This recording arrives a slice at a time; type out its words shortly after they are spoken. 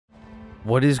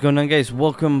What is going on, guys?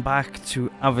 Welcome back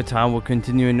to Avatar. We're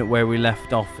continuing where we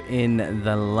left off in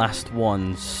the last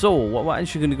one. So what we're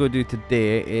actually going to go do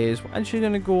today is we're actually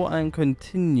going to go and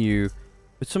continue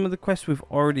with some of the quests we've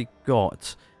already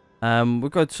got. We've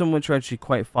got some which are actually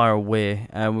quite far away,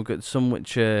 and we've got some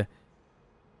which are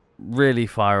really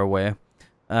far away.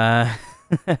 But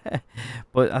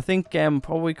I think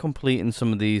probably completing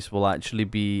some of these will actually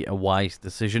be a wise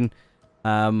decision.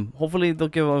 Hopefully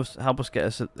they'll help us get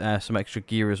us some extra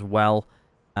gear as well.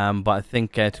 But I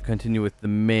think to continue with the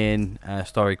main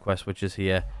story quest, which is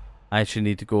here, I actually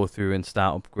need to go through and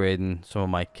start upgrading some of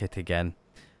my kit again.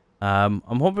 I'm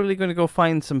hopefully going to go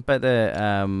find some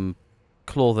better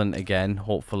clothing again,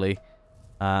 hopefully.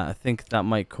 I think that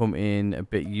might come in a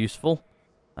bit useful.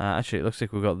 Actually, it looks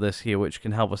like we've got this here, which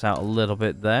can help us out a little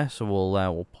bit there. So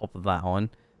we'll pop that on.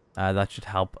 That should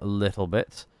help a little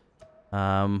bit.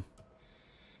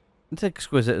 It's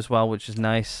exquisite as well, which is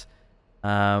nice.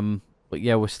 But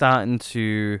yeah, we're starting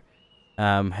to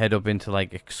head up into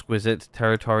like exquisite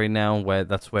territory now, where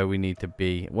that's where we need to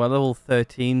be. Well, level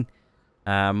 13.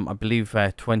 I believe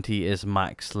 20 is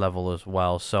max level as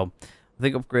well. So I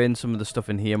think upgrading some of the stuff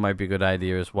in here might be a good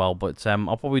idea as well. But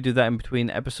I'll probably do that in between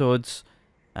episodes.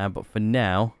 But for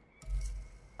now,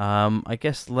 I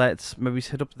guess let's maybe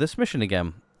head up to this mission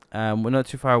again. We're not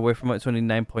too far away from it. It's only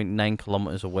 9.9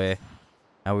 kilometers away.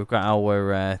 We've got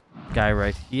our guy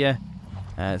right here.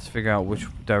 Let's figure out which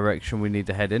direction we need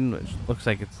to head in, which looks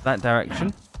like it's that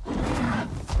direction.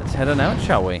 Let's head on out,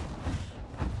 shall we?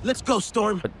 Let's go,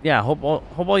 Storm. But yeah, hope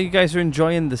all you guys are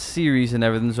enjoying the series and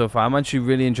everything so far. I'm actually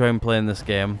really enjoying playing this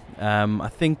game. I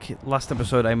think last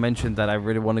episode I mentioned that I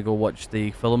really want to go watch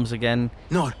the films again.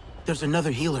 No, there's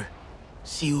another healer,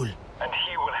 Seul. And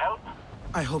he will help?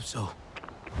 I hope so.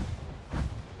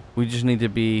 We just need to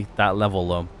be that level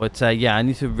though. But yeah, I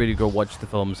need to really go watch the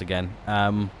films again.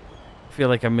 I feel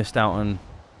like I'm missing out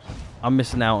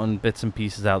on bits and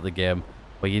pieces out of the game,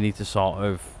 but you need to sort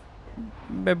of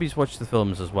maybe watch the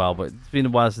films as well. But it's been a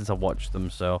while since I watched them,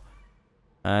 so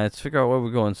let's figure out where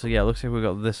we're going. So yeah, it looks like we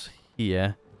got this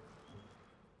here.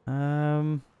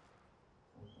 I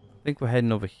think we're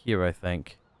heading over here, I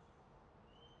think.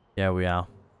 Yeah, we are.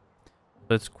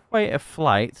 So it's quite a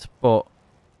flight, but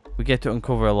we get to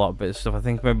uncover a lot of bits of stuff. I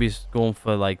think maybe it's going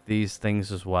for like these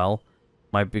things as well.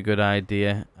 Might be a good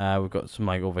idea. We've got some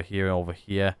like over here and over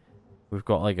here. We've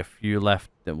got like a few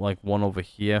left, like one over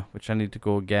here, which I need to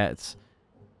go get.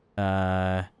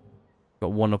 Got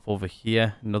one up over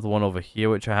here, another one over here,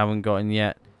 which I haven't gotten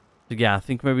yet. So yeah, I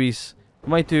think maybe we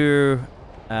might do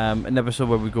an episode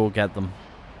where we go get them.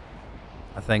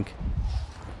 I think.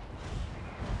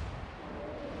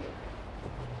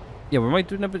 Yeah, we might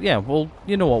do an episode. Yeah, well,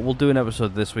 you know what? We'll do an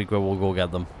episode this week where we'll go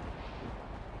get them.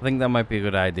 I think that might be a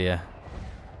good idea.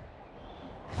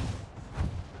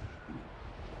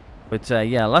 But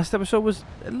yeah, last episode was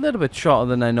a little bit shorter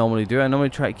than I normally do. I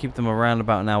normally try to keep them around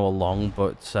about an hour long,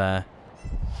 but I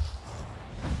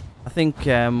think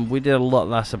we did a lot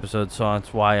last episode, so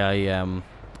that's why I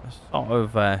sort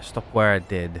of stopped where I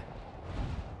did.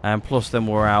 And plus, then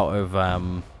we're out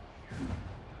of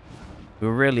we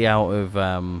were really out of,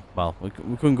 well, we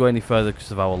couldn't go any further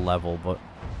because of our level, but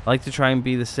I like to try and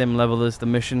be the same level as the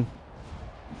mission.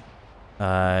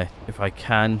 If I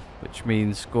can, which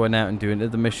means going out and doing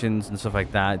other missions and stuff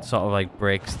like that. It sort of like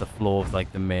breaks the flow of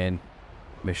like the main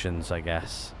missions, I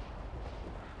guess.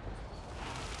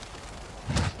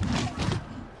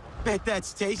 Bet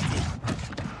that's tasty.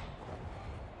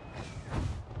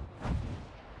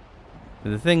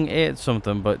 The thing ate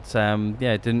something, but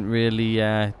yeah, it didn't really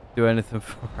do anything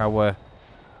for our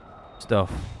stuff.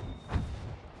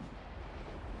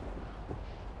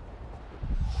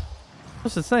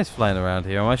 Plus, it's nice flying around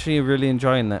here. I'm actually really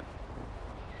enjoying it.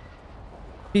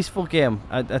 Peaceful game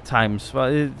at times.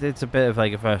 Well, it's a bit of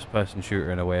like a first-person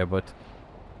shooter in a way, but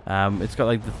it's got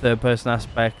like the third-person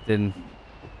aspect, and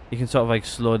you can sort of like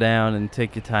slow down and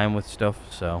take your time with stuff.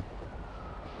 So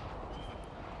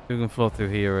we can flow through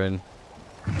here and.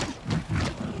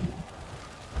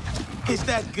 Is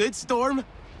that good, Storm?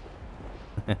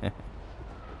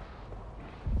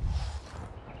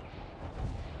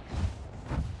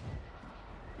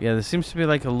 Yeah, there seems to be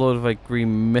like a load of like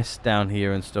green mist down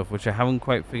here and stuff, which I haven't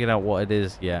quite figured out what it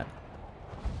is yet.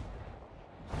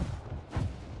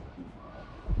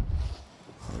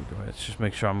 Let's just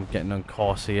make sure I'm getting on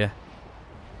course here.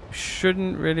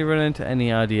 Shouldn't really run into any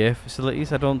RDA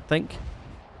facilities, I don't think.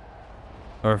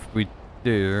 Or if we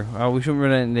do, we shouldn't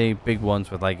run into any big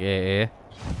ones with like AA.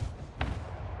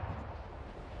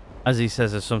 As he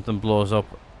says, if something blows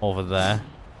up over there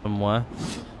somewhere.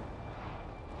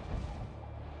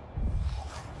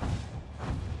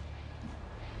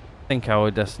 think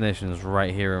our destination is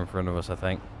right here in front of us, I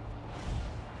think.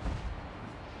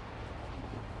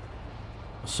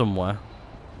 Somewhere.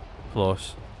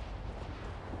 Close.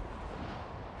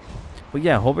 But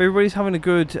yeah, hope everybody's having a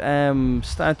good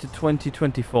start to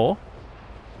 2024.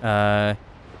 To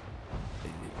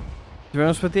be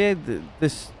honest with you,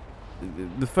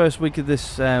 the first week of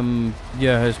this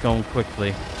year has gone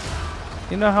quickly.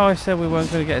 You know how I said we weren't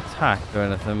going to get attacked or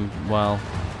anything? Well,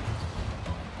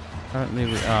 apparently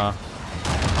we are.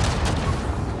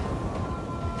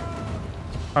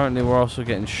 Apparently we're also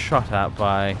getting shot at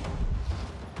by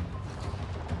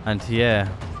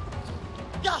anti-air.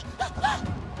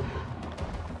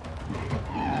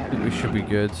 I think we should be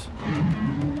good.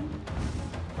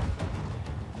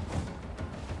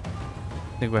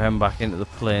 I think we're heading back into the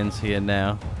plains here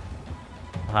now.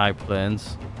 High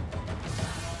plains.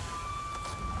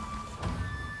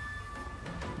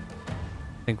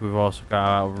 I think we've also got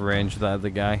out of range of that other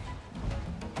guy.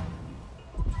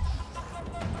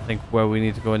 I think where we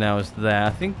need to go now is there. I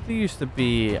think there used to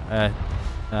be a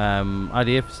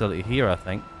IDA facility here, I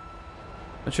think.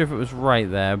 Not sure if it was right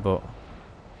there, but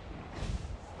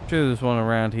I'm sure there's one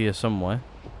around here somewhere.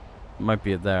 It might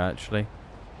be it there, actually.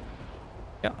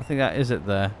 Yeah, I think that is it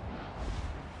there.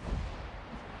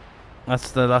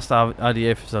 That's the last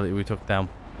IDA facility we took down.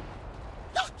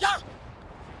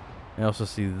 I also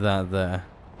see that there.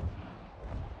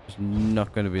 It's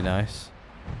not going to be nice.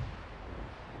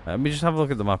 Let me just have a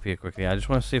look at the map here quickly. I just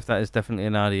want to see if that is definitely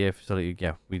an RDA facility.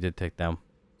 Yeah, we did take down.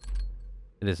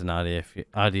 It is an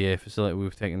RDA facility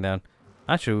we've taken down.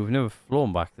 Actually, we've never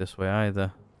flown back this way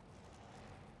either.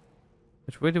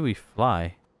 Which way do we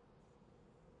fly?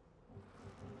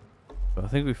 So I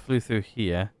think we flew through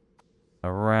here.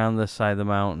 Around this side of the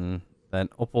mountain. Then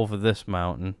up over this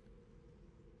mountain.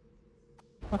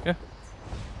 Okay.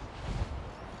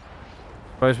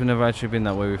 Surprised we've never actually been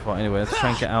that way before. Anyway, let's try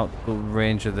and get out the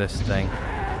range of this thing.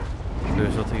 So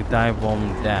we'll take a dive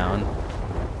bomb down.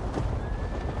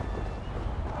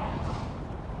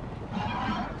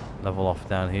 Level off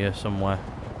down here somewhere.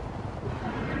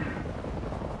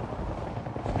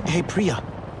 Hey, Priya.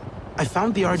 I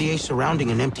found the RDA surrounding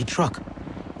an empty truck.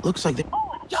 Looks like they...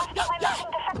 Oh, that's my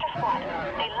missing defector squad.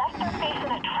 They left their base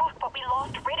in a truck, but we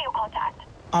lost radio contact.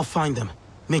 I'll find them.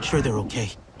 Make sure they're okay.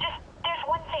 There's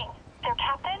one thing. Their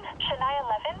captain, Shania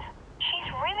Levin,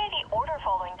 she's really the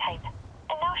order-following type.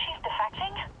 And now she's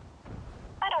defecting?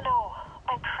 I don't know.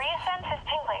 My Priya sense is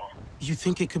tingling. You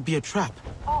think it could be a trap?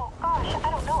 Oh, gosh, I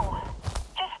don't know.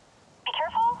 Just be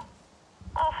careful.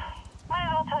 Might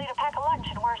as well tell you to pack a lunch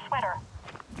and wear a sweater.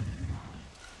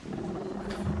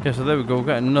 Okay, so there we go. We've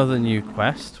got another new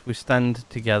quest. We stand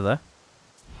together.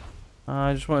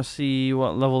 I just want to see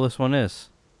what level this one is.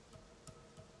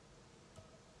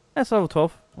 That's level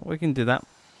 12. We can do that.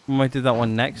 We might do that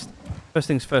one next. First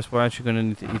things first, we're actually going to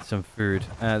need to eat some food.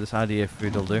 This IDA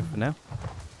food will do for now.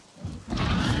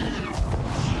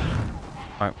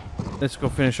 Alright, let's go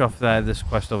finish off this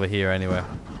quest over here anyway.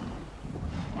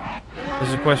 This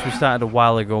is a quest we started a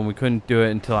while ago and we couldn't do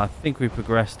it until I think we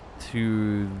progressed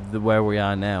to where we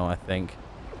are now, I think.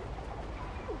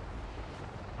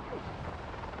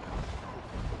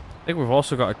 I think we've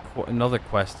also got another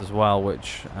quest as well,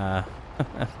 which I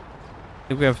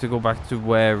think we have to go back to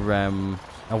where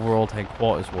our world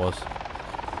headquarters was.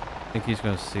 I think he's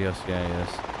going to see us. Yeah, he is.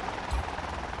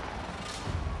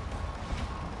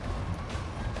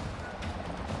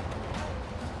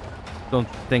 Don't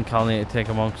think I'll need to take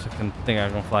him on because I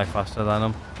can fly faster than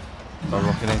him. Got a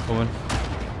rocket incoming.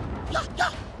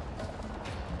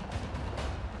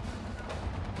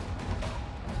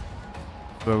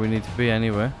 Where we need to be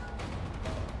anyway.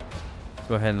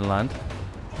 Go ahead and land.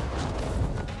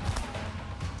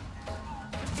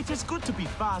 It is good to be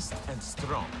fast and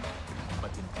strong,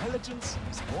 but intelligence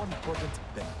is more important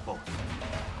than both.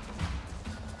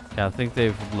 Yeah, I think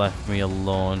they've left me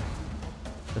alone.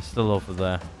 They're still over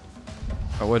there.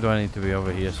 Right, where do I need to be?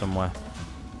 Over here somewhere.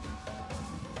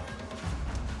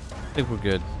 I think we're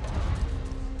good.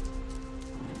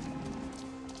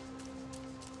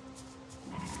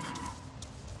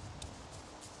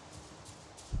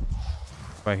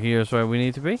 Right, here's where we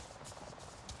need to be.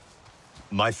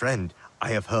 My friend,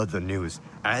 I have heard the news,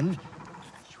 and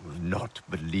you will not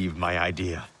believe my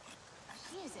idea.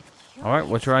 Alright,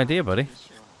 what's your idea, buddy?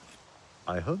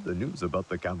 I heard the news about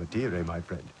the cafeteria, my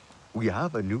friend. We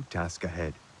have a new task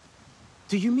ahead.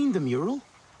 Do you mean the mural?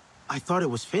 I thought it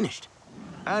was finished.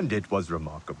 And it was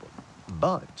remarkable.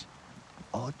 But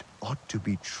art ought to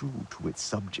be true to its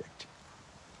subject.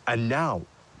 And now,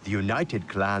 the united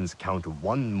clans count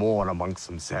one more amongst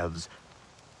themselves.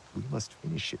 We must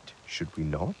finish it, should we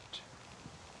not?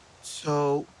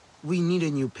 So, We need a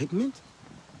new pigment?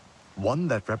 One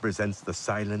that represents the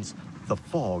silence, the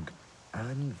fog,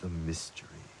 and the mystery.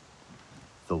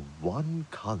 The one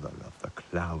color of the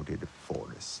clouded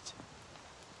forest.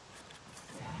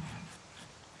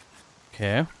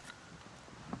 Okay.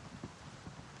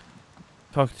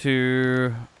 Talk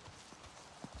to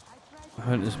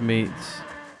Hunter's Meat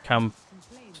Camp.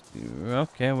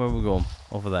 Okay, where are we going?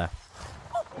 Over there.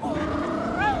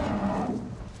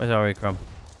 Where's our Crumb?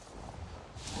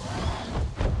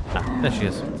 Ah, there she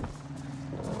is.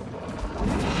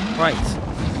 Right.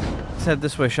 Let's head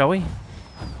this way, shall we?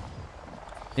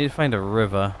 Need to find a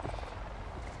river.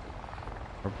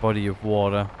 Or a body of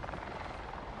water.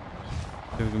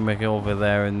 See if we can make it over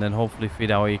there and then hopefully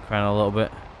feed our Ekran a little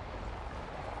bit.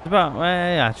 It's about,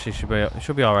 actually should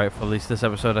be alright for at least this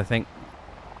episode, I think.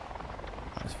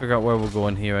 Let's figure out where we're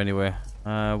going here anyway.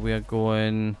 We are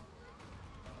going...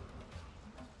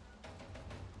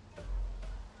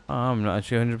 I'm not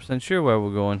actually 100% sure where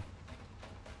we're going.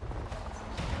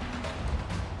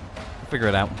 We'll figure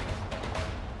it out.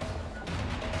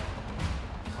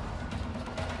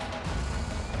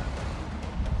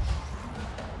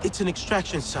 It's an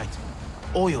extraction site.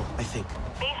 Oil, I think.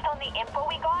 Based on the info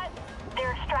we got,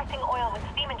 they're extracting oil with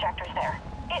steam injectors there.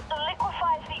 It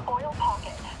liquefies the oil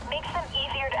pocket, makes them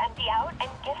easier to empty out, and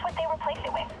guess what they replace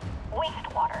it with?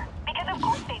 Wastewater. Because of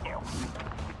course they do.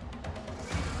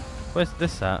 Where's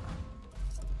this at?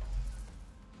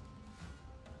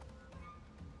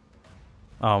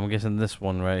 Oh, I'm guessing this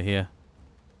one right here.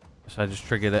 So I just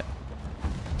triggered it.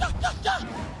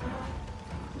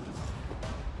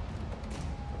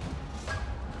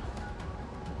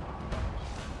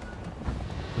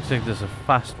 Looks like there's a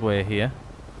fast way here.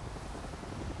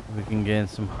 We can gain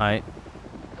some height.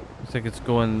 Looks like it's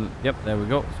going... Yep, there we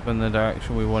go. It's going in the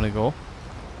direction we want to go.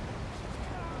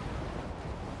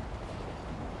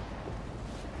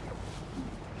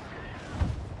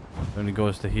 It only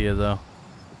goes to here though.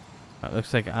 It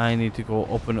looks like I need to go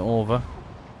up and over.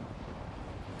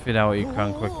 Feed our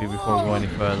Ekran quickly before we go any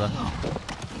further.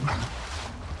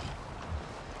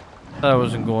 Thought I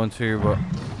wasn't going to, but I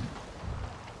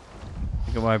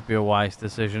think it might be a wise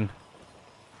decision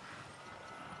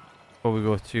before we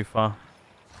go too far.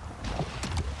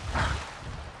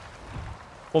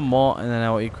 One more and then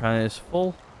our Ekran is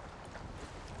full.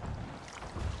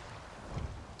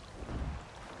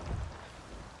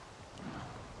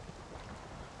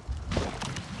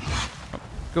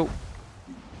 Go.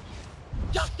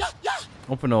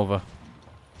 Up and over.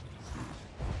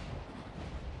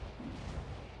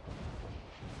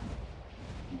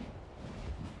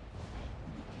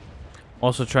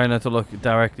 Also try not to look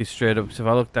directly straight up, because if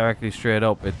I look directly straight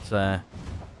up, it's I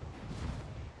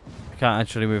can't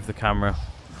actually move the camera.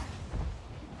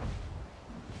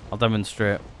 I'll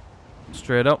demonstrate.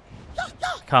 Straight up.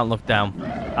 Can't look down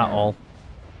at all.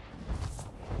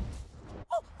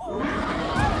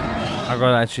 I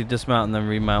gotta actually dismount and then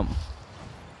remount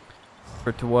for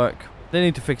it to work. They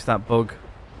need to fix that bug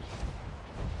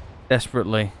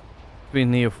desperately. It's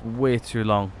been here for way too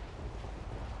long.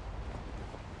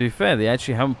 To be fair, they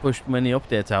actually haven't pushed many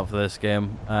updates out for this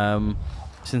game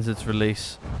since its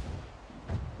release.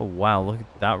 Oh wow, look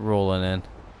at that rolling in.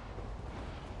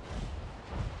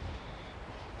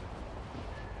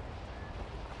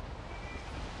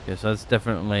 Yeah, so that's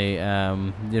definitely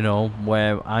you know,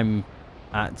 where I'm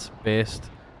at based.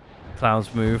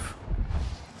 Clouds move.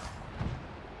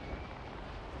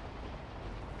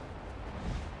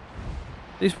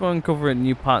 At least we're uncovering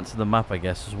new parts of the map, I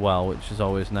guess, as well, which is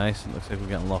always nice. It looks like we're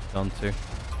getting locked onto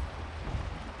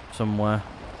somewhere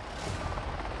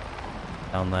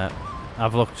down there.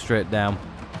 I've looked straight down.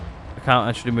 I can't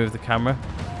actually move the camera.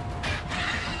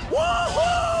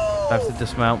 I have to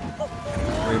dismount,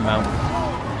 remount.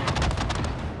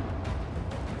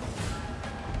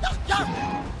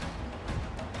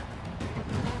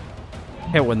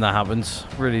 Hate when that happens,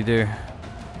 really do.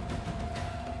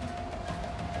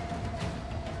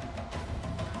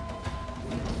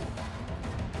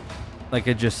 Like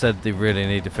I just said, they really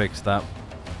need to fix that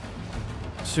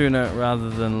sooner rather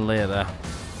than later.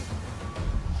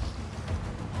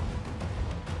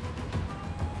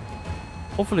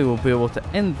 Hopefully we'll be able to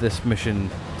end this mission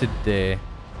today.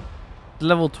 It's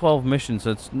level 12 mission,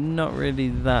 so it's not really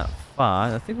that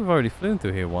far. I think we've already flown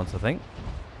through here once, I think.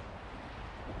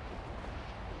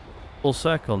 Full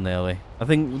circle nearly. I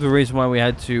think the reason why we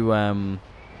had to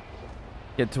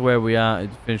get to where we are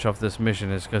and finish off this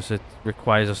mission is because it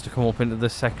requires us to come up into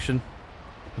this section.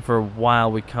 And for a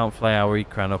while we can't fly our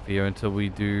Ekran up here until we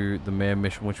do the main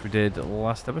mission, which we did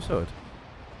last episode.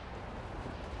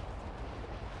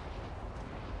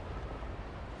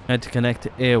 I had to connect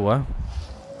to Awa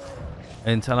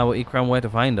and tell our Ekran where to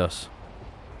find us.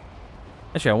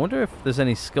 Actually, I wonder if there's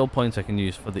any skill points I can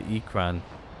use for the Ekran.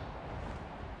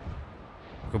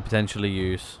 I could potentially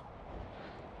use.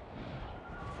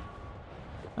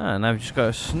 Ah, and I've just got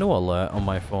a snow alert on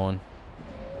my phone.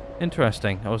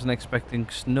 Interesting. I wasn't expecting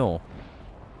snow.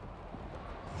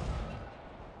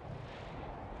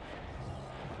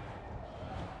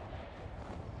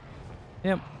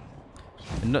 Yep.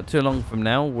 And not too long from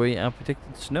now, we are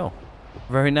predicting snow.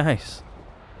 Very nice.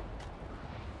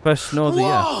 First snow of the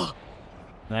year.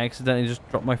 And I accidentally just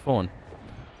dropped my phone.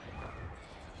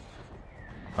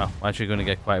 Well, I'm actually going to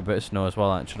get quite a bit of snow as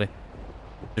well, actually.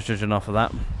 Just judging off of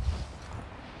that.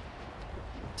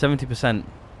 70%. If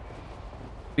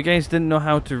you guys didn't know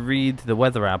how to read the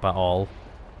weather app at all,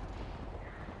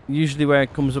 usually where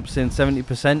it comes up saying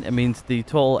 70%, it means the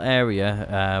total area,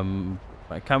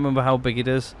 I can't remember how big it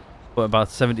is, but about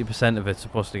 70% of it's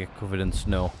supposed to get covered in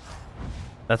snow.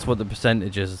 That's what the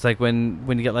percentage is. It's like when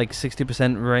you get like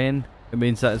 60% rain, it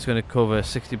means that it's going to cover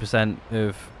 60%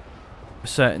 of a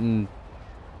certain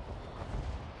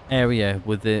area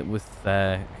with it.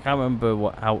 I can't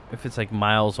remember how if it's like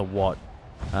miles or what.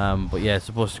 But yeah, it's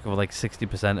supposed to cover like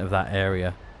 60% of that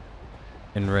area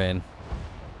in rain.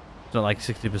 It's not like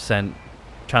 60%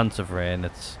 chance of rain.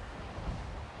 It's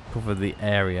cover the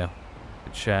area.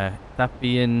 Which that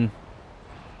being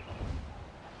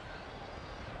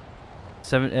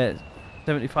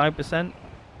 75%,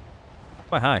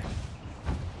 quite high.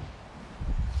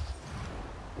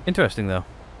 Interesting though.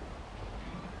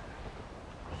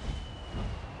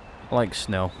 I like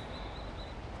snow.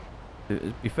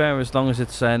 To be fair, as long as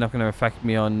it's not going to affect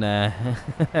me on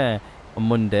on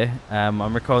Monday.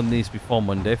 I'm recording these before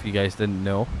Monday, if you guys didn't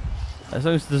know. As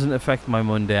long as it doesn't affect my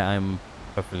Monday, I'm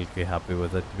perfectly happy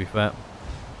with it, to be fair.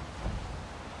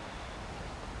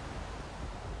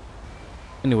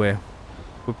 Anyway,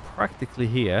 we're practically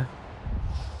here.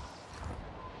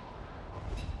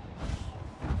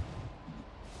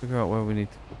 Figure out where we need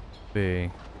to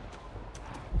be.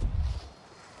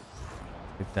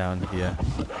 Get down here.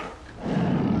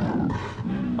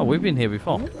 Oh, we've been here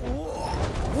before.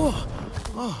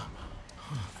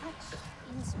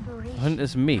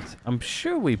 Hunter's meat. I'm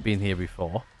sure we've been here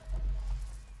before.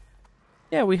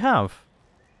 Yeah, we have.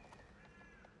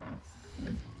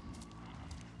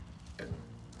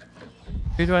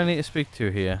 Who do I need to speak to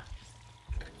here?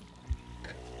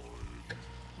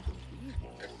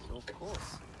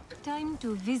 Time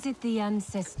to visit the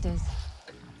ancestors.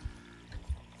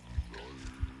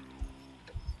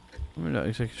 I'm not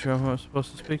exactly sure who I'm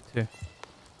supposed to speak to.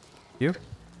 You?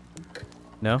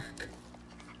 No?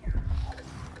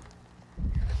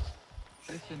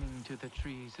 Listening to the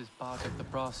trees is part of the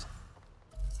process.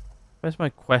 Where's my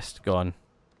quest gone?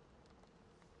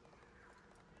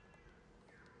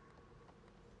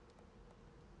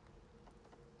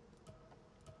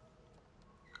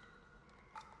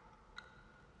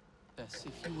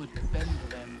 If you would bend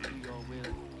them to your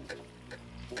will.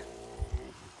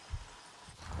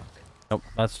 Nope,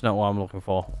 that's not what I'm looking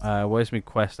for. Where's my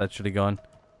quest actually gone?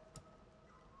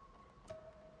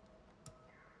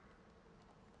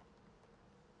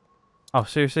 Oh,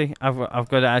 seriously? I've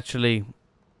got to actually...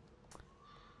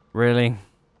 Really?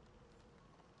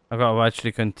 I've got to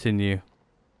actually continue.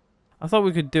 I thought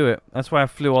we could do it. That's why I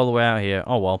flew all the way out here.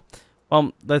 Oh well.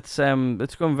 Well, let's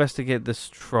go investigate this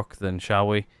truck then, shall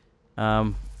we?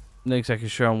 Not exactly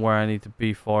sure on where I need to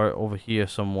be for it. Over here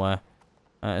somewhere.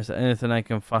 Is there anything I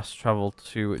can fast travel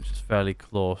to which is fairly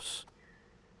close?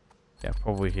 Yeah,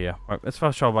 probably here. Right, let's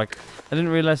fast travel back. I didn't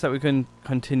realize that we couldn't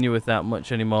continue with that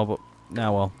much anymore, but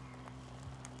now well.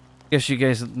 Guess you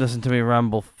guys listen to me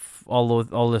ramble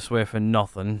all this way for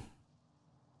nothing.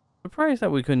 Surprised that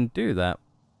we couldn't do that.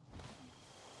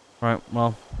 Right,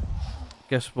 well,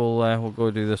 guess we'll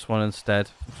go do this one instead,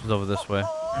 which is over this way.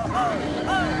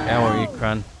 Yeah, where are you,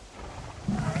 Ekran?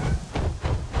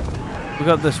 We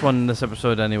got this one in this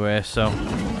episode anyway, so.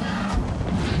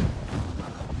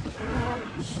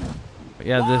 But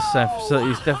yeah, this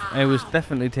facility I was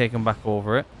definitely taken back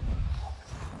over it.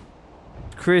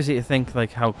 It's crazy to think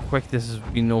like how quick this has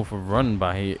been overrun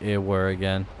by here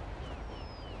again.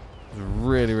 It's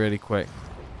really, really quick.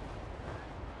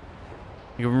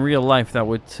 Like in real life, that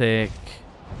would take.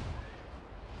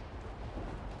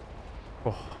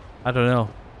 Oh, I don't know.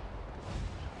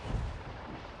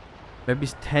 Maybe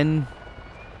it's 10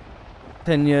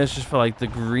 years just for like the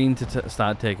green to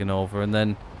start taking over, and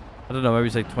then I don't know, maybe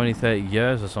it's like 20-30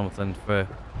 years or something for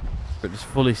it just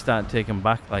fully start taking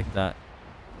back like that.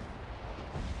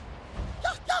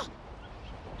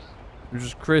 It's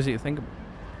just crazy to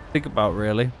think about,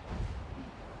 really.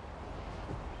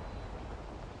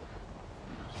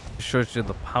 It shows you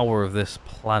the power of this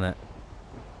planet.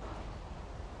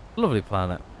 Lovely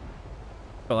planet.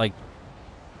 But like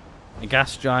a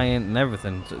gas giant and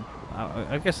everything. So,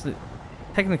 I guess that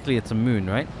technically it's a moon,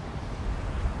 right?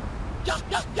 So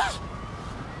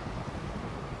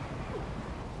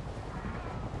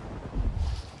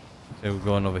we're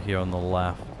going over here on the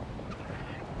left.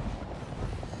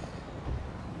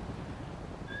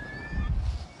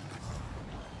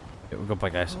 Okay, we'll go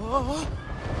back, guys.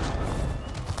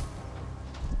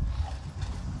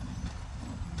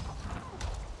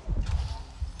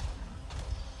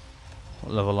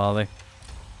 What level are they?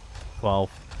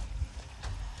 12.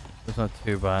 It's not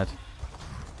too bad.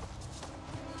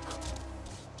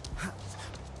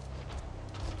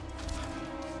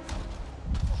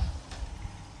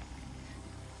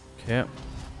 Okay.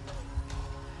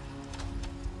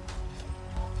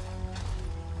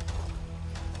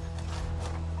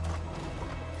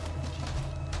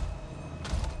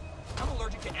 I'm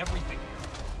allergic to everything.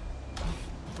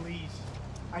 Please.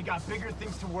 I got bigger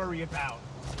things to worry about.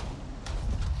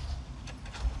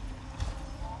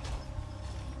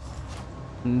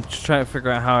 I'm just trying to figure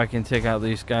out how I can take out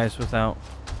these guys without...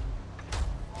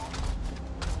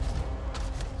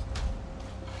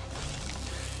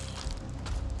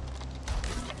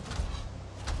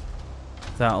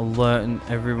 without alerting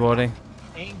everybody.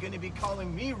 Ain't gonna be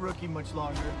calling me rookie much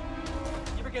longer.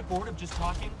 You ever get bored of just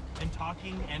talking and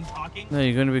talking and talking? No,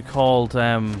 you're going to be called,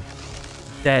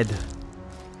 dead.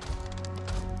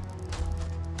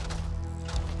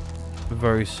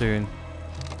 Very soon.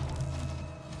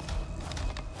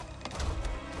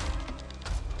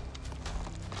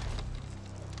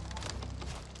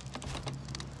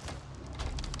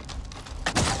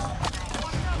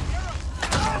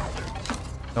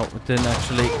 No, it didn't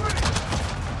actually.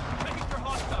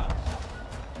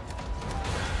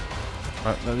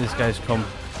 Right, let these guys come.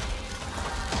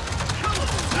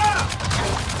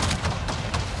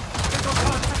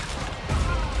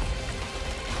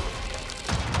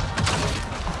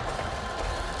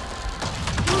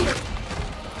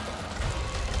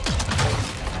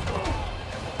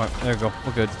 Right, there we go.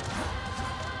 We're good.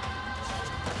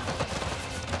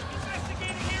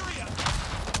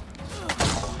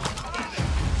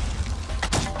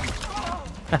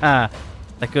 Haha,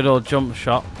 that good old jump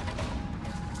shot.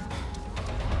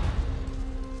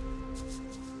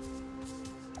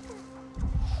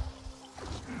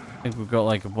 I think we've got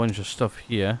like a bunch of stuff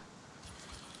here.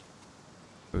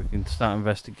 We can start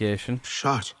investigation.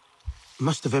 Shot.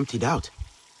 Must have emptied out.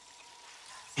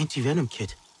 Anti-venom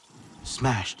kit.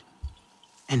 Smashed.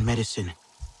 And medicine.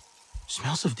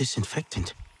 Smells of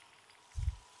disinfectant.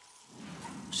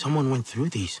 Someone went through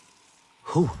these.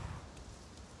 Who?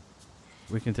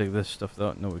 We can take this stuff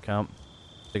though. No, we can't.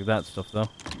 Take that stuff though.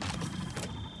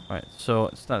 Right, so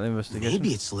let's start the investigation.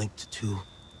 Maybe it's linked to...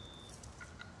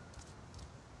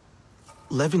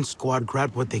 Levin's squad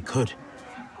grabbed what they could.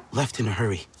 Left in a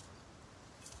hurry.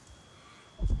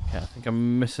 Okay, I think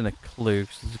I'm missing a clue,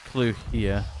 'cause there's a clue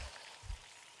here.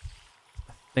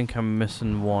 I think I'm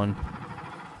missing one.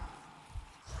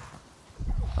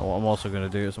 And what I'm also going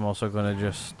to do is I'm also going to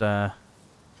just...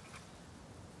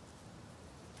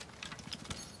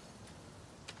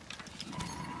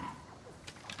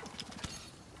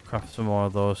 craft some more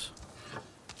of those.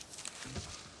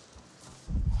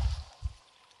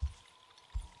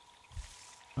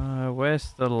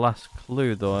 Where's the last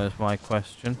clue though is my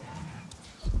question.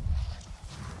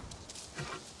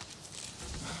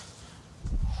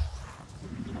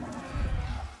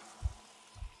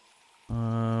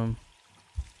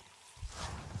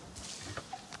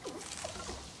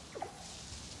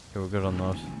 Okay, we're good on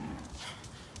those.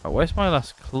 Right, where's my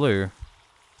last clue?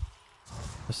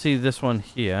 I see this one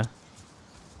here.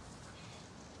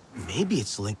 Maybe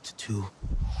it's linked to...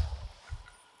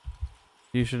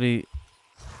 Usually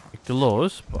it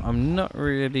glows, but I'm not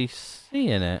really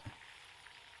seeing it.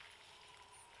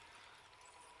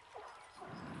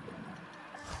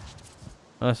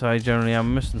 Unless I generally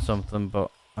am missing something,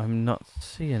 but I'm not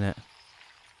seeing it.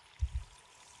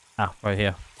 Ah, right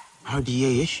here.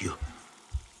 RDA issue.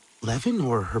 Levin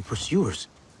or her pursuers?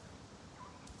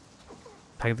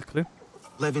 Tag the clue.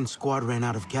 Levin's squad ran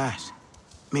out of gas.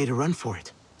 Made a run for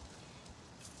it.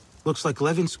 Looks like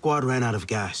Levin's squad ran out of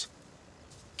gas.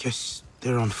 Guess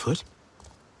they're on foot?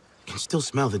 Can still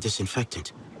smell the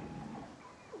disinfectant.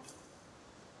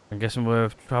 I'm guessing we're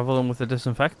traveling with the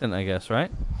disinfectant, I guess,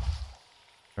 right?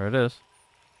 There it is.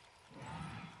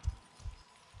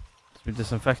 It's the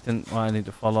disinfectant what I need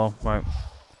to follow. Right.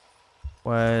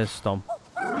 Where's Tom?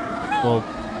 We'll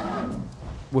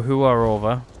woohoo her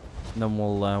over, and then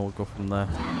we'll go from there.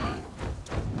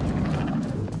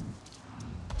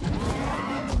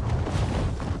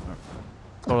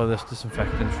 Follow this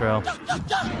disinfectant trail.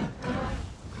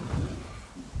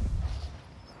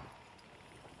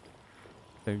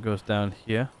 It goes down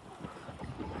here.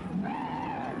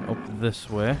 Up this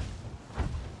way.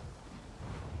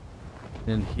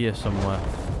 In here somewhere.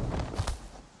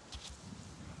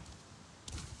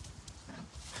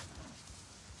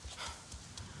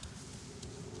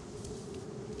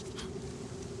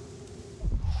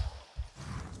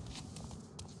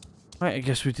 Right, I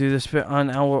guess we do this bit on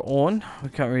our own. We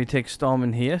can't really take Storm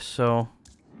in here, so...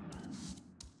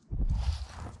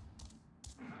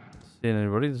 Seeing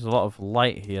anybody? There's a lot of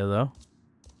light here, though.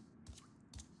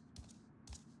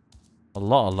 A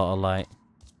lot of light.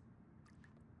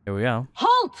 Here we are.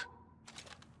 Halt!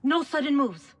 No sudden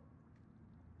moves.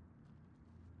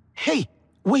 Hey,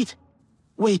 wait.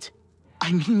 Wait.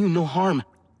 I mean you no harm.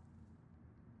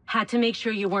 Had to make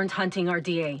sure you weren't hunting our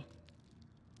DA.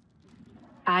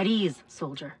 At ease,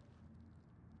 soldier.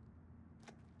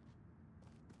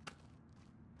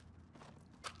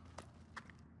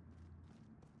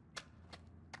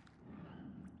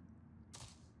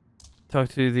 Talk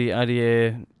to the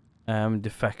IDA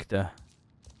defector.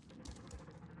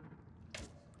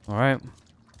 Alright.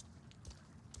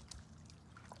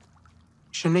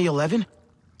 Shanae 11?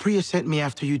 Priya sent me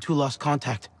after you two lost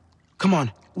contact. Come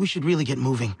on, we should really get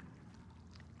moving.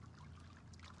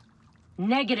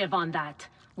 Negative on that.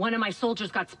 One of my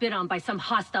soldiers got spit on by some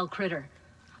hostile critter.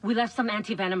 We left some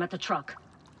anti-venom at the truck.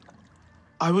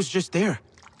 I was just there.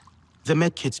 The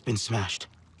med kit's been smashed.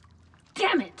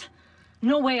 Damn it!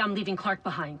 No way I'm leaving Clark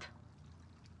behind.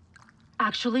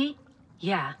 Actually,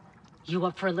 yeah. You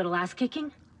up for a little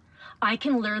ass-kicking? I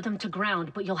can lure them to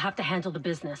ground, but you'll have to handle the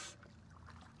business.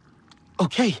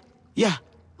 Okay, yeah,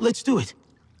 let's do it.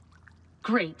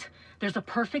 Great. There's a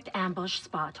perfect ambush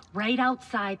spot right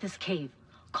outside this cave.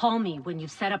 Call me when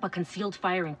you've set up a concealed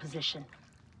firing position.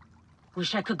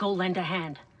 Wish I could go lend a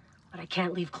hand, but I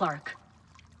can't leave Clark.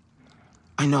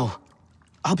 I know.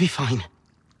 I'll be fine.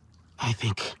 I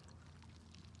think.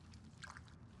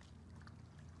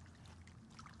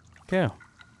 Okay. Can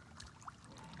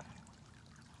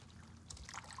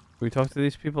we talk to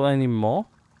these people anymore?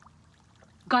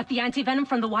 Got the anti-venom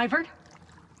from the wyvern?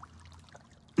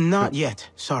 Not yet,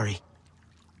 sorry.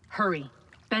 Hurry.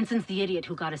 Benson's the idiot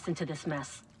who got us into this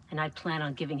mess, and I plan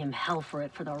on giving him hell for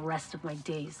it for the rest of my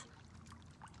days.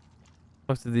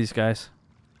 Talk to these guys.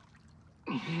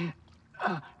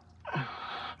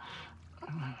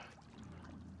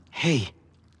 Hey,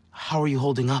 how are you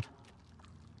holding up?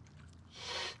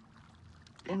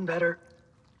 Been better.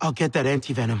 I'll get that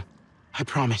anti-venom. I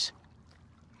promise.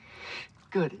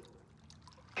 Good.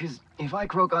 Because if I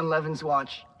croak on Levin's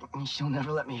watch, she'll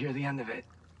never let me hear the end of it.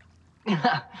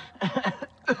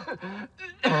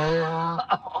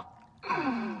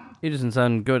 He doesn't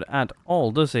sound good at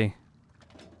all, does he?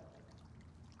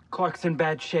 Clark's in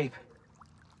bad shape.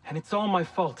 And it's all my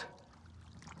fault.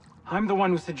 I'm the one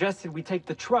who suggested we take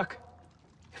the truck.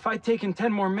 If I'd taken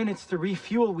 10 more minutes to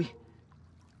refuel,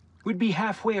 we'd be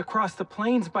halfway across the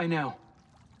plains by now.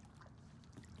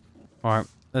 Alright,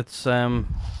 let's go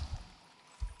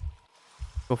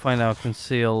find our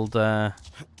concealed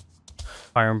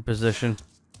firing position.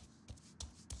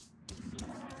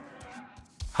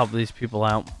 Help these people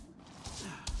out.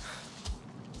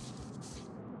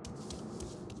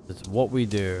 It's what we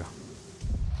do.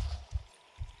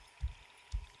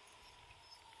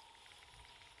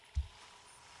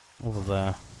 Over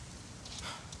there.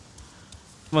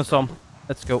 Come on, Tom.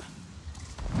 Let's go.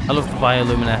 I love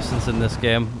bioluminescence in this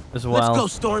game as well. Let's go,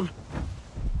 Storm.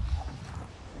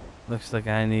 Looks like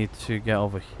I need to get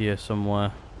over here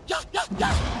somewhere.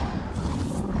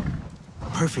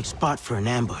 Perfect spot for an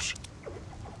ambush.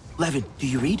 Levin, do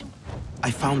you read?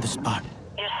 I found the spot.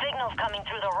 Your signal's coming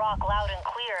through the rock loud and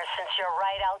clear since you're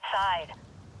right outside.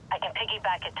 I can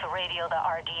piggyback it to radio the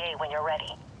RDA when you're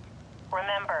ready.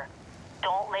 Remember,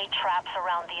 don't lay traps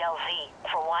around the LZ.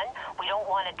 For one, we don't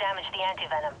want to damage the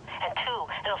antivenom. And two,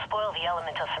 it'll spoil the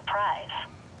element of surprise.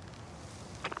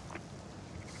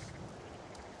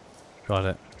 Got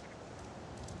it.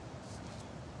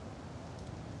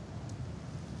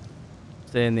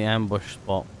 Stay in the ambush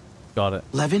spot. Got it.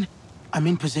 Levin, I'm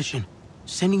in position.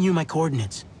 Sending you my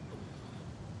coordinates.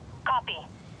 Copy.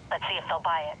 Let's see if they'll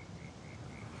buy it.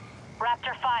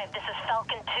 Raptor 5, this is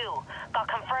Falcon 2. Got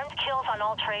confirmed kills on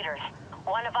all traders.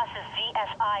 One of us is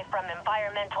VSI from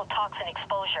environmental toxin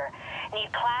exposure.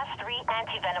 Need Class 3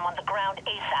 antivenom on the ground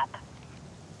ASAP.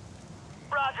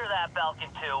 Roger that, Falcon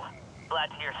 2. Glad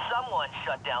to hear someone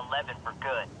shut down Levin for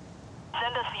good.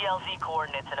 Send us the LZ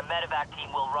coordinates and a medevac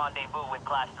team will rendezvous with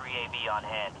Class 3 AV on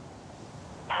hand.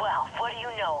 Well, what do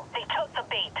you know? They took the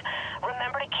bait.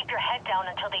 Remember to keep your head down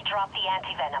until they drop the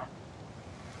anti-venom.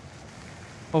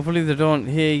 Hopefully they don't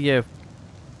hear you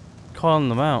calling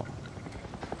them out.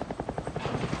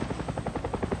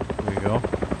 There we go.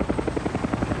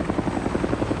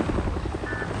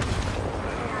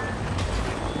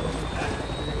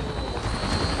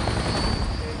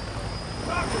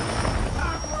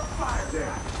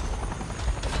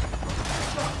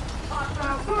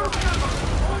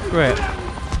 Great.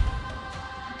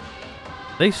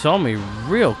 They saw me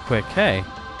real quick, hey?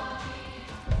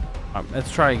 Alright,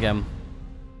 let's try again.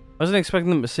 I wasn't expecting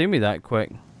them to see me that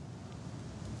quick.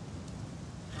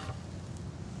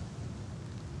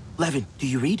 Levin, do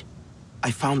you read?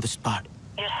 I found the spot.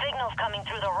 Your signal's coming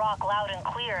through the rock loud and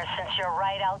clear since you're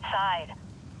right outside.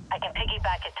 I can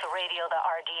piggyback it to radio the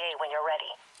RDA when you're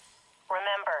ready.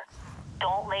 Remember,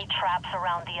 don't lay traps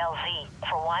around the LZ.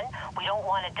 For one, we don't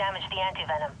want to damage the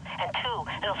antivenom. And two,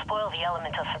 it'll spoil the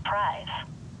element of surprise.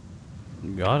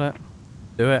 Got it.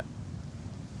 Do it.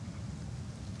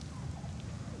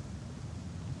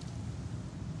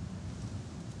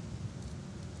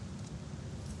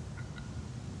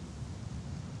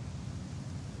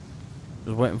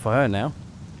 Just waiting for her now.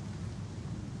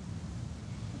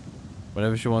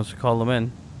 Whenever she wants to call them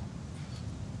in.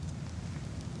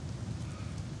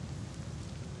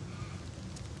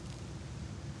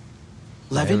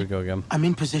 Levin, here we go again. I'm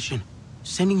in position.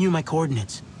 Sending you my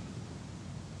coordinates.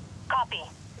 Copy.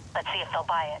 Let's see if they'll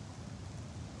buy it.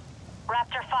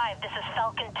 Raptor 5, this is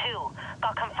Falcon 2.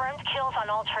 Got confirmed kills on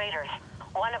all traders.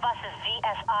 One of us is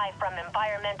VSI from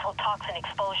environmental toxin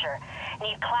exposure.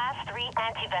 Need Class 3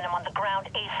 antivenom on the ground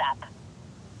ASAP.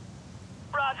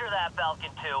 Roger that,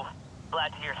 Falcon 2.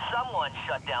 Glad to hear someone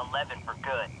shut down Levin for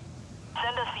good.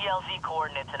 Send us the LZ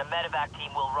coordinates and a medevac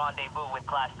team will rendezvous with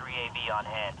Class 3 AV on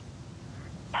hand.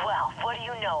 Well, what do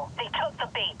you know? They took the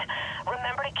bait.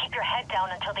 Remember to keep your head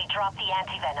down until they drop the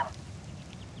antivenom.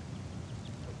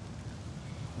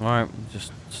 Alright,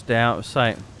 just stay out of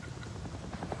sight.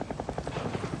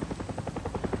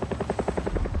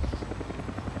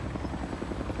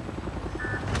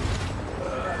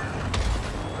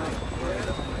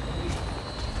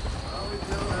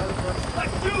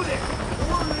 Let's do this!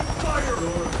 Coordinate fire!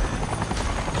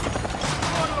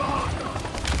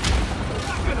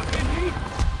 Not gonna be me!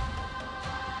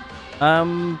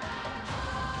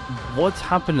 What's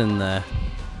happening there?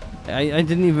 I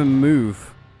didn't even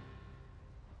move.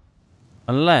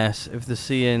 Unless, if they're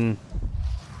seeing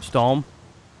Storm.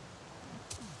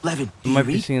 Levin, do They you might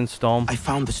be read? seeing Storm. I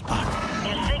found the spot.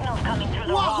 Your signal's coming through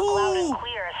the rock loud and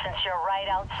clear since you're right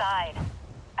outside.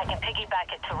 I can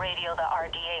piggyback it to radio the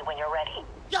RDA when you're ready.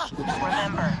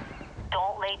 Remember,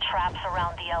 don't lay traps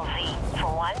around the LZ.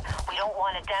 For one, we don't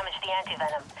want to damage the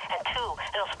antivenom. And two,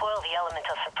 it'll spoil the element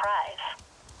of surprise.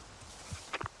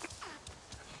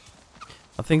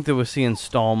 I think they were seeing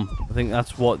Storm. I think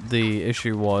that's what the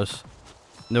issue was.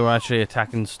 They were actually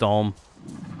attacking Storm.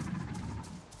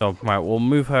 So, right, we'll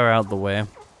move her out the way.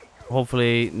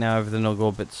 Hopefully, now everything will go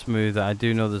a bit smoother. I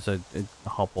do know there's a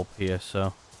hop up here,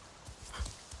 so.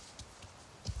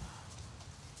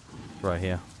 Right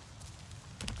here.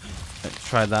 Let's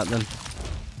try that then.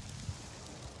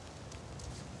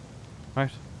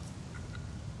 Right.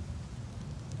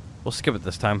 We'll skip it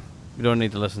this time. We don't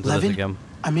need to listen to Levin, this again.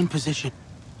 I'm in position.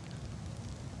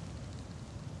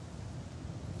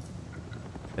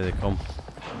 Here they come.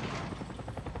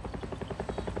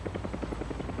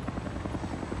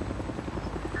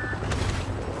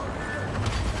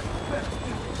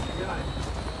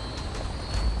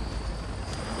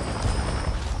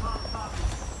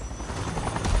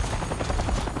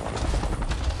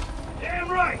 Damn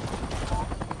right!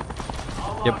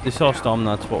 Yep, they saw Storm,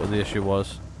 that's what the issue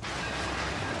was.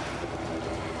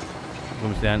 Here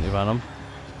comes the anti-venom.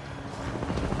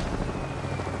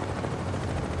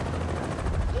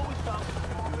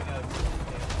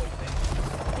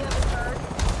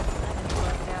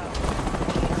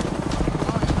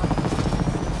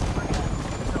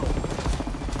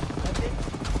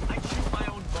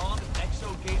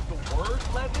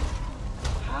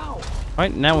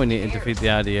 Right, now we need to defeat the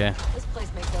idea. This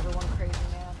place makes everyone crazy,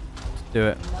 man. Let's do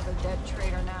it. Another dead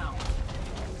traitor now.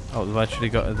 Oh, they've actually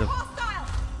got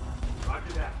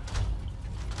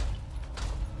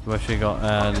We've actually got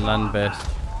land-based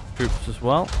troops as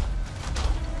well.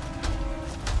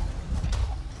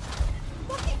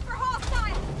 Looking for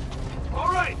hostile.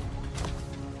 All right!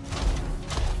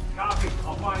 Copy,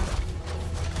 I'll find them.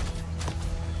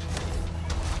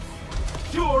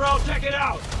 Sure, I'll check it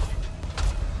out!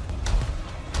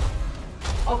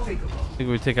 I'll take a look. I think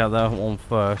we take out that one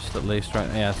first, at least, right?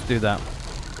 Yeah, let's do that.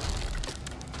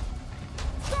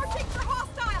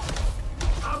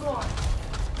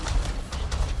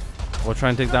 We'll try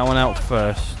and take that one out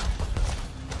first.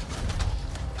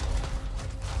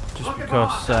 Just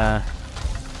because that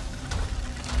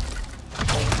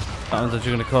one's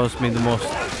actually going to cause me the most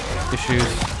issues.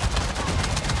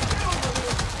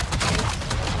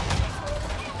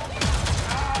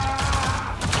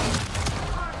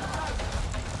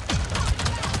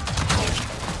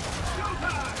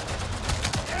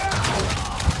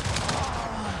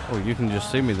 Oh, you can just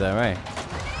see me there, eh?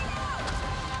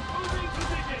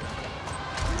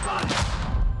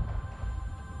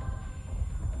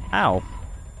 Ow.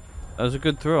 That was a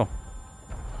good throw.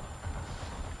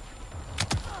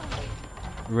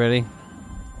 Ready?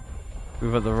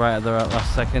 Move at the right at the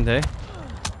last second, eh?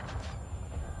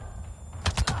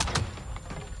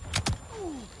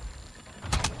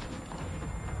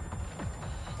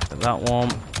 Get that one.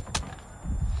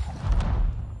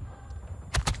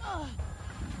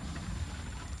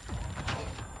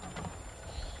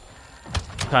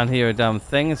 Can't hear a damn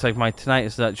thing. It's like my tinnitus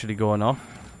is actually going off.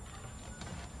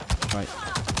 Right.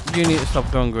 You need to stop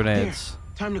throwing grenades. There.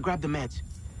 Time to grab the meds.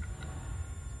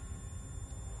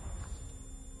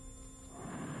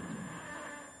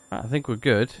 I think we're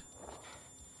good.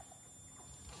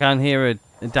 Can't hear a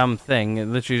damn thing. It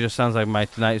literally just sounds like my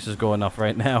tinnitus is going off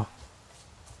right now.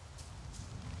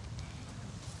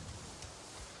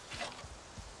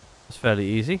 It's fairly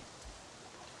easy.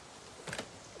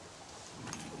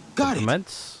 Got it.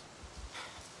 Meds.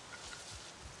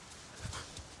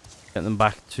 Get them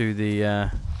back to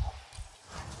the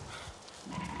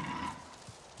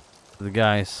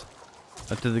guys.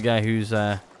 To the guy who's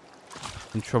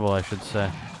in trouble, I should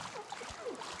say.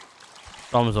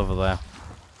 Bombs over there.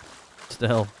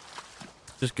 Still.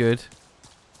 Just good.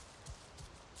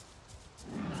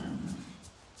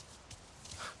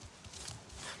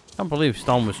 Can't believe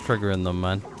Storm was triggering them,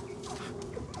 man.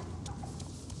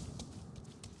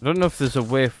 I don't know if there's a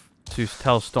way to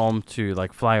tell Storm to,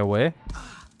 like, fly away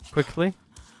quickly.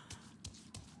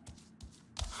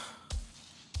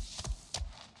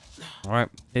 Alright,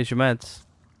 here's your meds.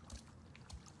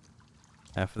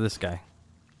 For this guy.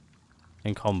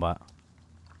 In combat.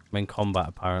 I'm in combat,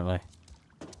 apparently.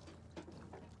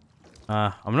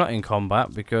 I'm not in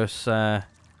combat because I've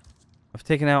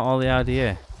taken out all the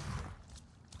RDA.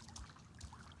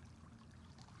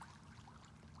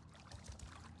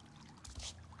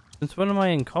 Since when am I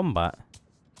in combat?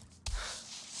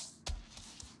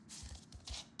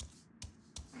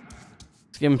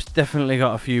 This game's definitely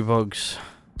got a few bugs.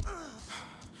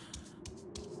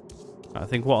 I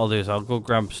think what I'll do is I'll go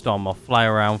grab Storm, I'll fly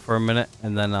around for a minute,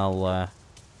 and then I'll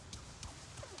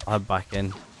head back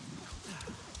in.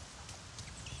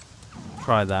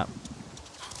 Try that.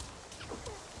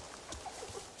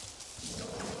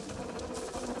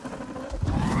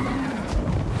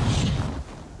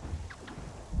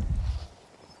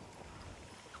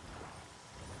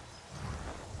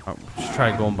 Right, just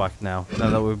try going back now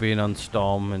that we're being on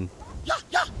Storm and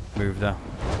moved there.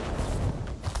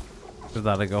 Give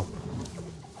that a go.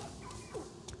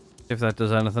 If that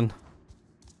does anything.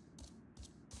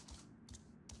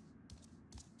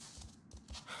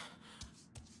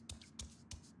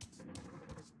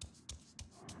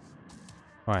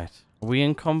 Right. Are we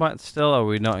in combat still, or are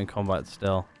we not in combat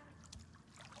still?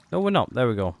 No, we're not. There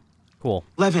we go. Cool.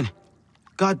 Levin,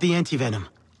 got the anti-venom.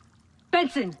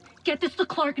 Benson, get this to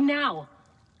Clark now.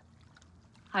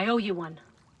 I owe you one.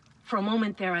 For a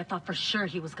moment there, I thought for sure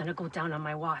he was gonna go down on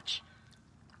my watch.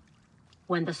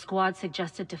 When the squad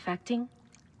suggested defecting,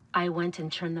 I went and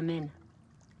turned them in.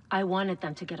 I wanted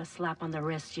them to get a slap on the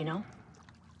wrist, you know?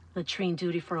 Latrine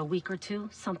duty for a week or two,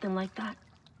 something like that.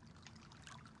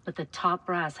 But the top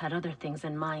brass had other things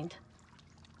in mind.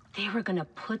 They were gonna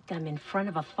put them in front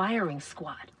of a firing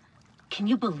squad. Can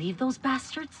you believe those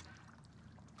bastards?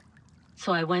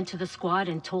 So I went to the squad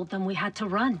and told them we had to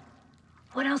run.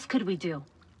 What else could we do?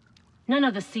 None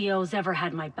of the COs ever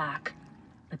had my back.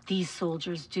 But these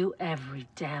soldiers do every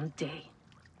damn day.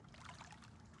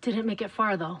 Didn't make it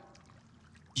far, though.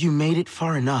 You made it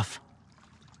far enough.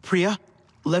 Priya,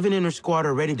 Levin and her squad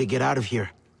are ready to get out of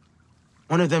here.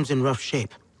 One of them's in rough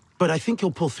shape, but I think he'll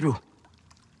pull through.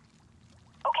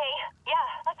 Okay, yeah,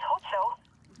 let's hope so.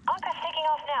 Anka's taking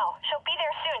off now. She'll be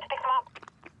there soon to pick them up.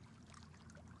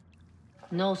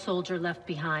 No soldier left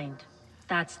behind.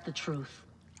 That's the truth.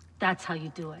 That's how you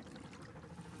do it.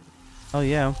 Oh,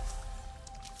 yeah.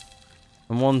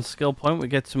 And one skill point, we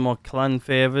get some more clan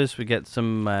favors. We get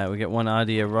some, we get one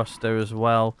idea roster as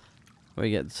well. We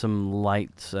get some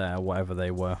lights, whatever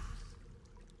they were.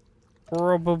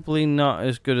 Probably not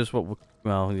as good as what we,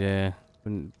 well, yeah. To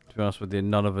be honest with you,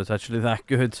 none of us actually that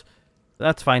good.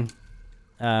 That's fine.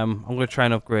 I'm going to try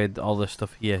and upgrade all this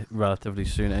stuff here relatively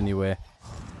soon anyway.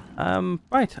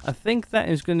 Right, I think that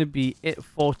is going to be it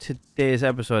for today's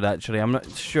episode, actually. I'm not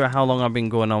sure how long I've been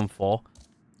going on for.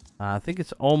 I think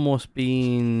it's almost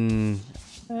been...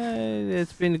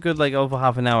 it's been a good, like, over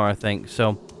half an hour, I think.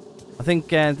 So, I think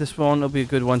this one will be a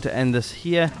good one to end this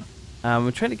here.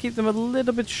 We're trying to keep them a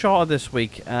little bit shorter this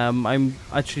week. I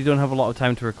actually don't have a lot of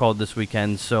time to record this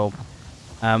weekend, so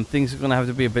things are going to have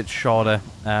to be a bit shorter.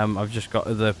 I've just got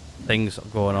other things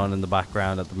going on in the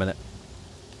background at the minute,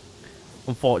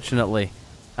 unfortunately.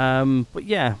 But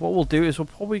yeah, what we'll do is we'll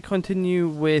probably continue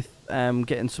with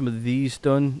getting some of these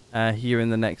done here in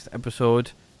the next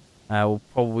episode. We'll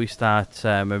probably start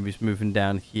maybe moving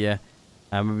down here.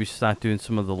 Maybe start doing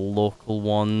some of the local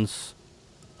ones.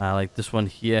 Like this one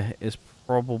here is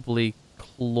probably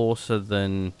closer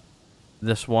than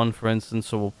this one, for instance.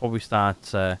 So we'll probably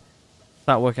start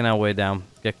working our way down,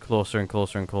 get closer and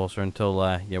closer and closer until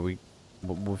yeah, we've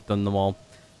done them all.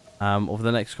 Over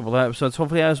the next couple of episodes,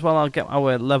 hopefully as well, I'll get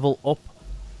our level up.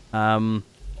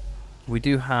 We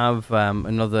do have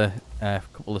another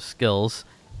couple of skills.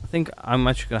 I think I'm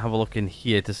actually going to have a look in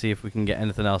here to see if we can get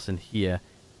anything else in here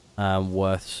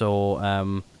worth.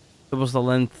 So, doubles the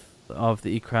length of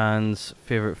the Ekran's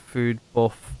favorite food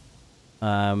buff.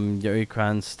 Your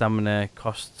Ekran's stamina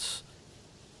costs.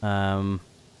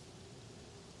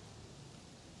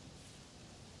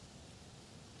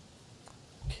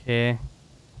 Okay.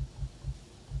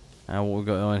 What we've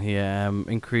got on here,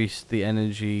 increase the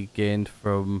energy gained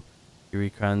from your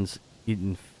Ekran's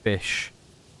eating fish.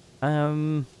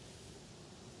 I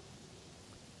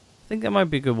think that might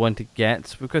be a good one to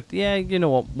get. We've got, yeah, you know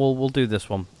what, we'll do this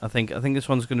one. I think this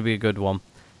one's going to be a good one.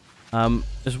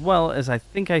 As well as I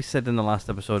think I said in the last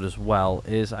episode as well,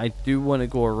 is I do want to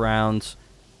go around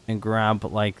and grab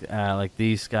like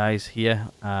these guys here.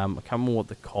 I can't remember what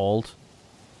they're called.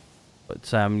 But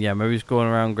yeah, maybe just going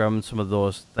around grabbing some of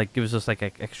those. That gives us like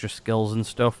extra skills and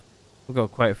stuff. We've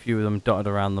got quite a few of them dotted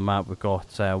around the map. We've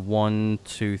got 1,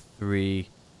 2, 3,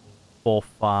 4,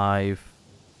 5,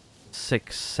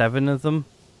 6, 7 of them.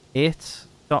 8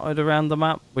 dotted around the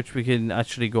map, which we can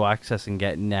actually go access and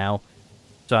get now.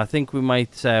 So I think we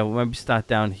might maybe start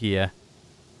down here.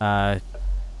 Grab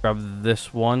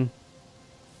this one.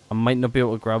 I might not be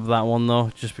able to grab that one though,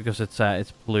 just because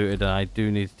it's polluted, and I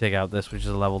do need to take out this, which is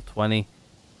a level 20.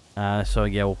 So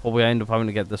yeah, we'll probably end up having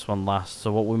to get this one last.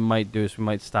 So what we might do is we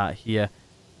might start here,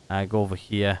 go over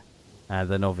here,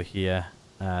 then over here,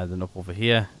 then up over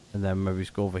here, and then maybe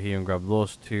just go over here and grab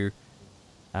those two.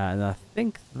 And I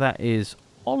think that is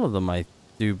all of them, I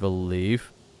do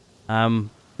believe. Then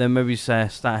maybe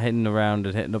start hitting around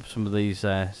and hitting up some of these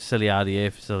silly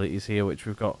RDA facilities here, which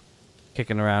we've got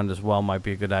kicking around as well. Might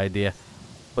be a good idea.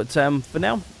 But for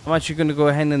now, I'm actually going to go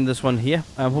ahead and end this one here.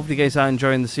 Hopefully you guys are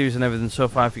enjoying the series and everything so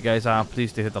far. If you guys are,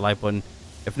 please do hit the like button.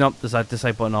 If not, there's that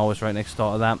dislike button always right next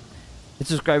door to that. Hit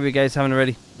subscribe if you guys haven't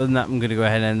already. Other than that, I'm going to go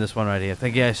ahead and end this one right here.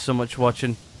 Thank you guys so much for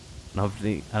watching.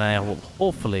 And I will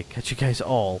hopefully catch you guys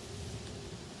all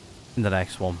in the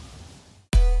next one.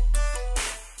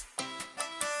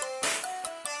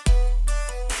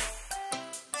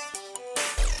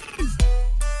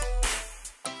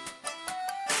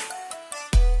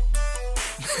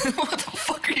 What the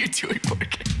fuck are you doing, Morgan?